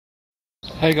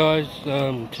Hey guys,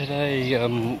 today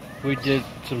we did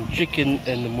some chicken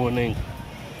in the morning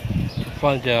to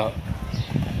find out.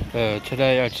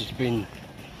 Today I just been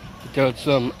doing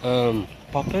some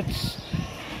puppets.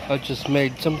 I just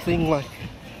made something like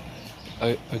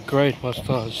a grey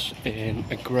mustache and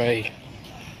a grey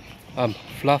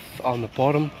fluff on the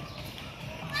bottom.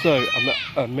 So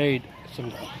I made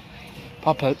some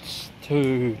puppets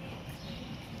to.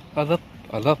 I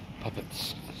love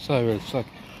puppets. So it's like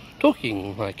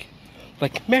talking like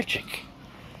magic,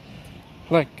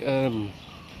 like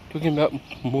talking about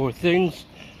more things,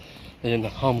 and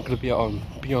I'm gonna be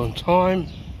on time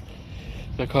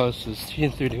because it's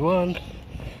 10:31,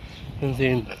 and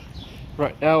then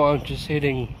right now I'm just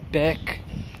heading back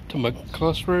to my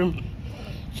classroom,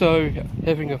 so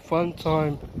having a fun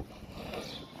time,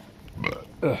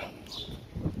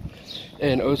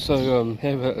 and also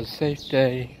have a safe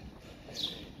day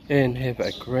and have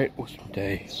a great awesome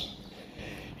day.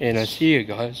 And I'll see you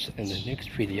guys in the next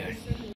video.